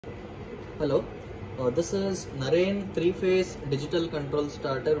Hello, this is Naren 3-phase digital control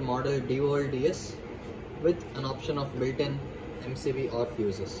starter model DOL-DS with an option of built-in MCB or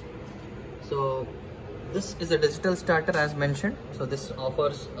fuses. So this is a digital starter as mentioned. So this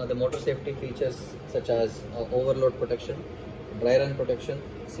offers the motor safety features such as overload protection, dry run protection,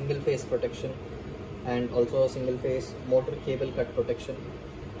 single phase protection, and also single phase motor cable cut protection.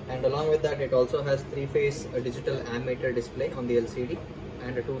 And along with that, it also has 3-phase digital ammeter display on the LCD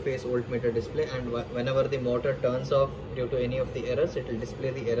and a 2-phase voltmeter display, and whenever the motor turns off due to any of the errors, it will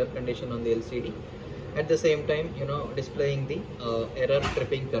display the error condition on the LCD, at the same time displaying the error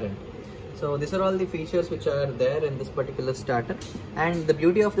tripping current. So these are all the features which are there in this particular starter, and the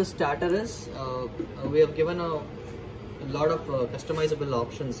beauty of this starter is we have given a lot of customizable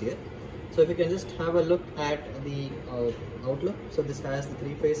options here. So if you can just have a look at the outlook. So this has the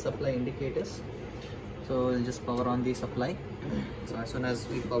 3-phase supply indicators. So we'll just power on the supply. So as soon as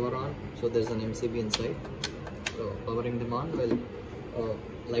we power on, so there's an MCB inside. So powering them on will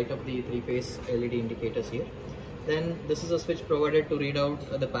light up the 3-phase LED indicators here. Then this is a switch provided to read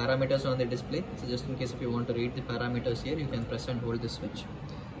out the parameters on the display. So just in case if you want to read the parameters here, you can press and hold the switch.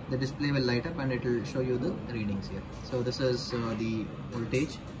 The display will light up and it will show you the readings here. So this is the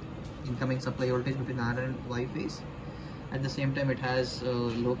voltage, incoming supply voltage between R and Y phase. At the same time, it has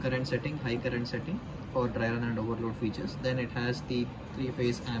low current setting, high current setting for dry run and overload features. Then it has the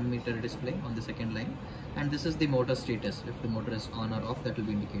 3-phase ammeter display on the second line, and this is the motor status. If the motor is on or off, that will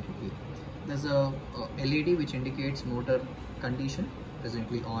be indicated here. There's a LED which indicates motor condition,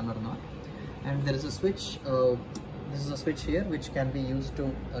 presently on or not, and there is a switch. This is a switch here which can be used to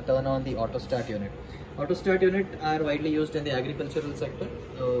turn on the auto start unit. Auto start unit are widely used in the agricultural sector.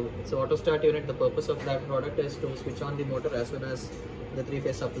 So auto start unit, the purpose of that product is to switch on the motor as soon as the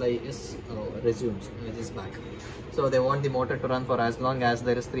 3-phase supply is resumes, it is back. So they want the motor to run for as long as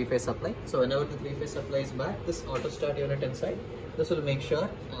there is 3-phase supply. So whenever the 3-phase supply is back, this auto start unit inside, this will make sure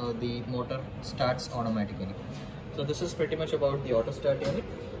the motor starts automatically. So this is pretty much about the auto start unit.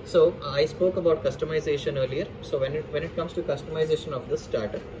 So I spoke about customization earlier. So when it comes to customization of this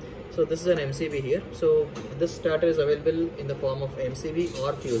starter, so this is an MCB here. So this starter is available in the form of MCB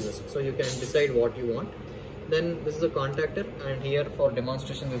or fuses. So you can decide what you want. Then this is a contactor, and here for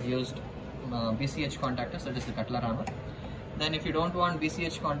demonstration we've used BCH contactors, that is the Cutler hammer. Then if you don't want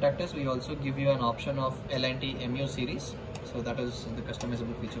BCH contactors, we also give you an option of LTMU series. So that is the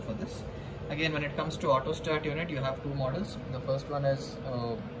customizable feature for this. Again, when it comes to auto start unit, you have 2 models. The first one is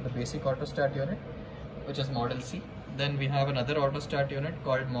the basic auto start unit, which is model C. Then we have another auto start unit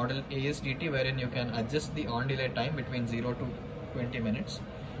called model ASDT, wherein you can adjust the on delay time between 0 to 20 minutes.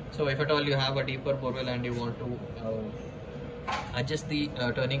 So if at all you have a deeper borewell and you want to adjust the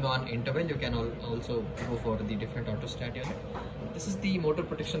turning on interval, you can also go for the different auto start unit. This is the motor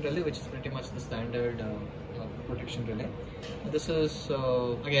protection relay, which is pretty much the standard protection relay. This is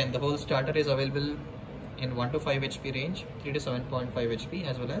again, the whole starter is available in 1 to 5 HP range, 3 to 7.5 HP,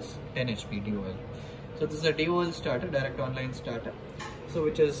 as well as 10 HP DOL. So this is a DOL starter, direct online starter, so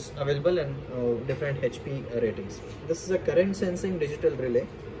which is available in different HP ratings. This is a current sensing digital relay.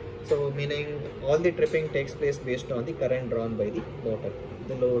 So meaning all the tripping takes place based on the current drawn by the motor.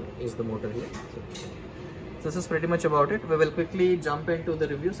 The load is the motor here. So this is pretty much about it. We will quickly jump into the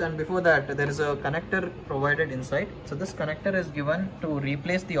reviews, and before that there is a connector provided inside. So this connector is given to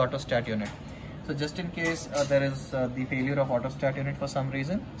replace the auto start unit. So just in case there is the failure of auto start unit for some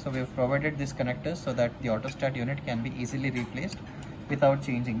reason, so we have provided this connector so that the auto start unit can be easily replaced without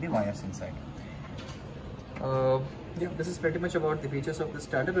changing the wires inside. Yeah, this is pretty much about the features of the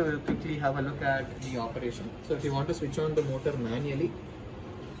starter. We will quickly have a look at the operation. So if you want to switch on the motor manually,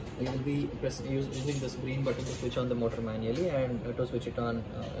 you will be using this green button to switch on the motor manually, and to switch it on,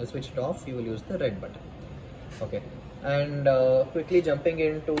 switch it off, you will use the red button. Okay, and quickly jumping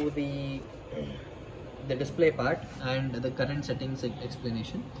into the display part and the current settings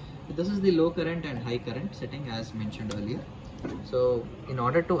explanation. This is the low current and high current setting as mentioned earlier. So in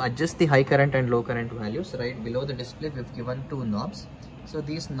order to adjust the high current and low current values, right below the display we've given 2 knobs. So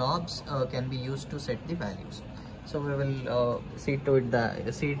these knobs can be used to set the values. So we will see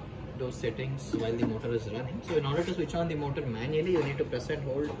those settings while the motor is running. So in order to switch on the motor manually, you need to press and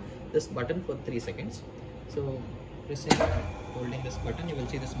hold this button for 3 seconds. So pressing and holding this button, you will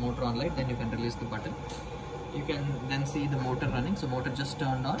see this motor on light. Then you can release the button. You can then see the motor running. So motor just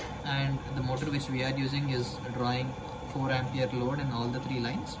turned on, and the motor which we are using is drawing 4 ampere load in all the 3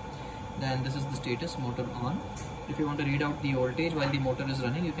 lines. Then this is the status, motor on. If you want to read out the voltage while the motor is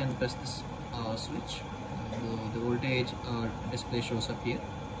running, you can press this switch. The voltage display shows up here.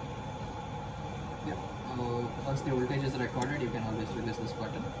 Yeah. Once the voltage is recorded, you can always release this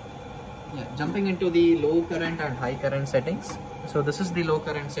button. Jumping into the low current and high current settings. So this is the low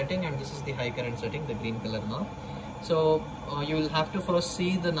current setting and this is the high current setting, the green color knob. So you will have to first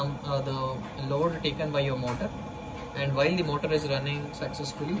see the load taken by your motor, and while the motor is running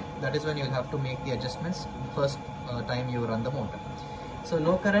successfully, that is when you will have to make the adjustments first time you run the motor. So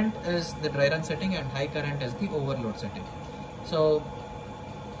low current is the dry run setting and high current is the overload setting. So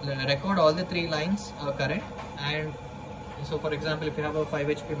record all the three lines current, and so for example, if you have a 5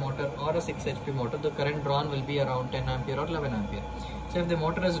 HP motor or a 6 HP motor, the current drawn will be around 10 ampere or 11 ampere. So if the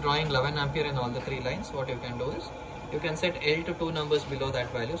motor is drawing 11 ampere in all the three lines, what you can do is you can set L to 2 numbers below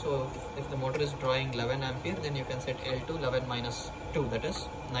that value. So if the motor is drawing 11 ampere, then you can set L to 11 minus 2, that is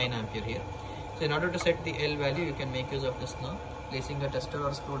 9 ampere here. So in order to set the L value, you can make use of this knob, placing a tester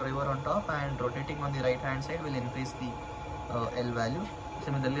or screwdriver on top and rotating on the right hand side will increase the L value.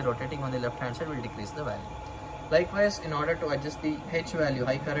 Similarly, rotating on the left hand side will decrease the value. Likewise, in order to adjust the H value,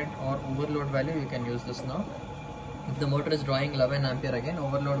 high current or overload value, you can use this knob. If the motor is drawing 11 ampere, again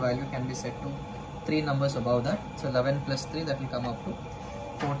overload value can be set to 3 numbers above that. So 11 plus 3, that will come up to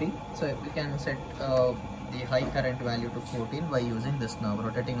 14. So we can set the high current value to 14 by using this knob.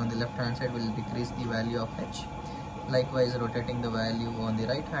 Rotating on the left hand side will decrease the value of H. Likewise, rotating the value on the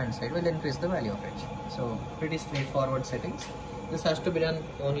right hand side will increase the value of H. So pretty straightforward settings. This has to be done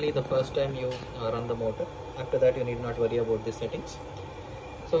only the first time you run the motor. After that, you need not worry about the settings.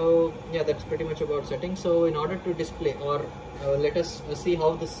 So yeah, that's pretty much about settings. So in order to display, or let us see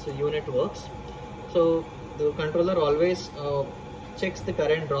how this unit works. So the controller always checks the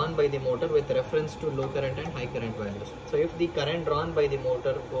current drawn by the motor with reference to low current and high current values. So if the current drawn by the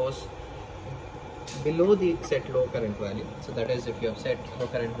motor goes below the set low current value, so that is if you have set low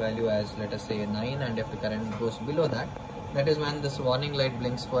current value as, let us say, 9, and if the current goes below that, that is when this warning light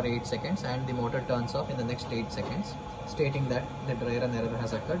blinks for 8 seconds and the motor turns off in the next 8 seconds, stating that the dry run error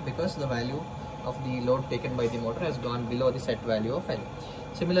has occurred because the value of the load taken by the motor has gone below the set value of L.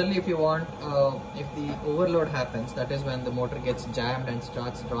 Similarly, if you want, if the overload happens, that is when the motor gets jammed and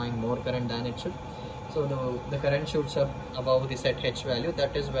starts drawing more current than it should. So the current shoots up above the set H value.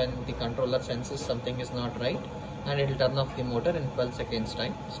 That is when the controller senses something is not right and it will turn off the motor in 12 seconds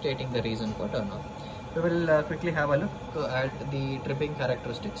time, stating the reason for turn off. We will quickly have a look at the tripping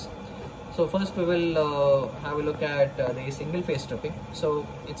characteristics. So first we will have a look at the single phase tripping. So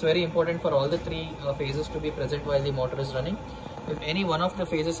it's very important for all the three phases to be present while the motor is running. If any one of the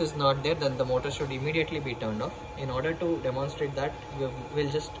phases is not there, then the motor should immediately be turned off. In order to demonstrate that, we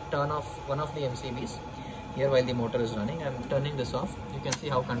will just turn off one of the MCBs here while the motor is running. I am turning this off. You can see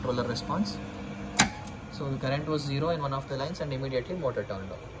how controller responds. So the current was 0 in one of the lines and immediately motor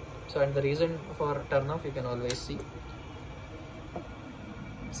turned off. So, and the reason for turn off, you can always see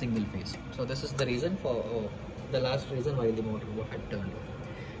single phase. So this is the reason for the last reason why the motor had turned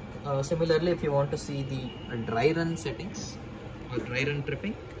off. Similarly, if you want to see the dry run settings or dry run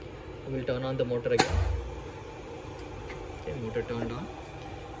tripping, we will turn on the motor again. Okay, motor turned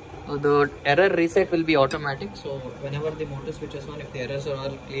on. The error reset will be automatic. So whenever the motor switches on, if the errors are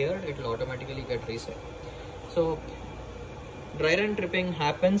all cleared, it will automatically get reset. So dry run tripping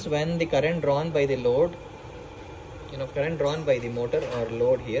happens when the current drawn by the load, current drawn by the motor or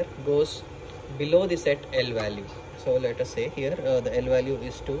load here goes below the set L value. So let us say here the L value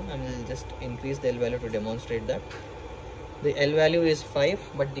is 2, and we'll just increase the L value to demonstrate that. The L value is 5,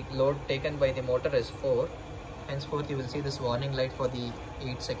 but the load taken by the motor is 4. Henceforth, you will see this warning light for the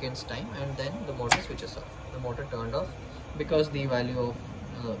 8 seconds time, and then the motor switches off. The motor turned off because the value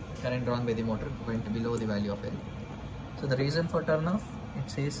of current drawn by the motor went below the value of L. So the reason for turn off,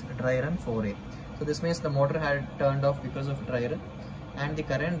 it says dry run 4A. So this means the motor had turned off because of dry run, and the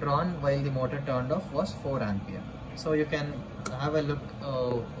current drawn while the motor turned off was 4 ampere. So you can have a look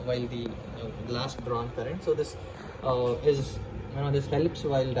while the last drawn current. So this this helps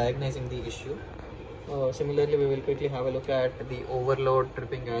while diagnosing the issue. Similarly, we will quickly have a look at the overload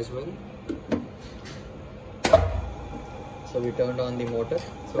tripping as well. So we turned on the motor.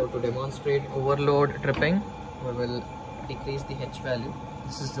 So to demonstrate overload tripping, we will decrease the H value.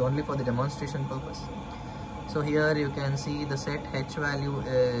 This is only for the demonstration purpose. So here you can see the set H value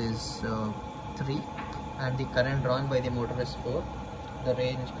is 3 and the current drawn by the motor is 4.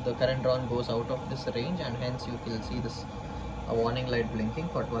 The current drawn goes out of this range, and hence you will see this warning light blinking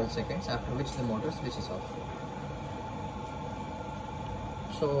for 12 seconds, after which the motor switches off.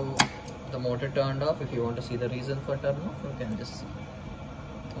 So the motor turned off. If you want to see the reason for turn off, you can just see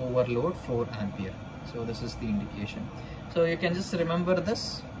overload 4 ampere. So this is the indication. So you can just remember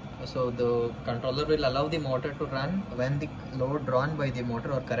this. So the controller will allow the motor to run when the load drawn by the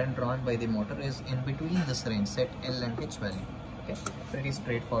motor or current drawn by the motor is in between this range, set L and H value. Okay, pretty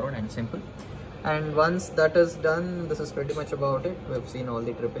straightforward and simple. And once that is done, this is pretty much about it. We've seen all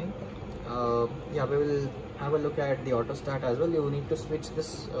the tripping. Yeah, we will have a look at the auto start as well. You need to switch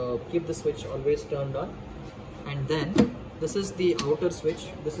this, keep the switch always turned on, and then this is the outer switch.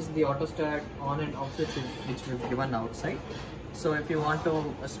 This is the auto start on and off switch which we've given outside. So if you want to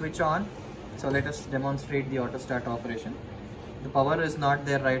switch on, so let us demonstrate the auto start operation. The power is not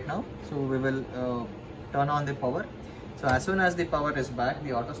there right now, so we will turn on the power. So as soon as the power is back,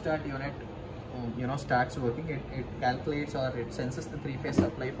 the auto start unit starts working. It calculates, or it senses the three-phase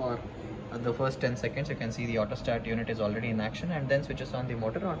supply for the first 10 seconds. You can see the auto start unit is already in action, and then switches on the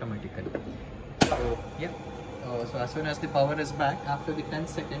motor automatically. So yeah, so as soon as the power is back, after the 10th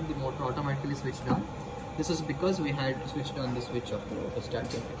second, the motor automatically switched on. This is because we had switched on the switch of the auto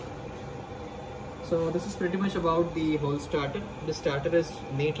start unit. So this is pretty much about the whole starter. The starter is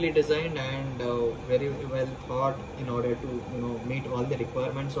neatly designed and very well thought in order to meet all the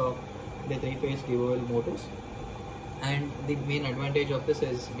requirements of the three-phase DOL motors. And the main advantage of this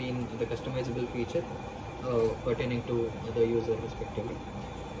is being the customizable feature pertaining to the user respectively.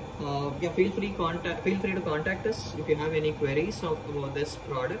 Yeah, feel free to contact us if you have any queries about this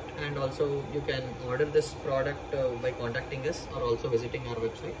product, and also you can order this product by contacting us or also visiting our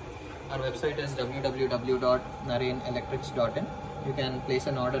website. Our website is www.narenelectrics.in. You can place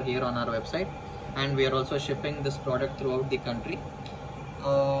an order here on our website, and we are also shipping this product throughout the country.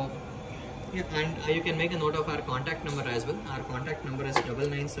 Yeah, and you can make a note of our contact number as well. Our contact number is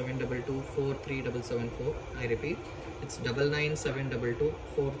 9972243774. I repeat, it's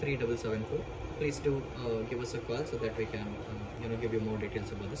 9972243774. Please do give us a call so that we can give you more details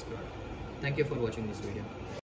about this product. Thank you for watching this video.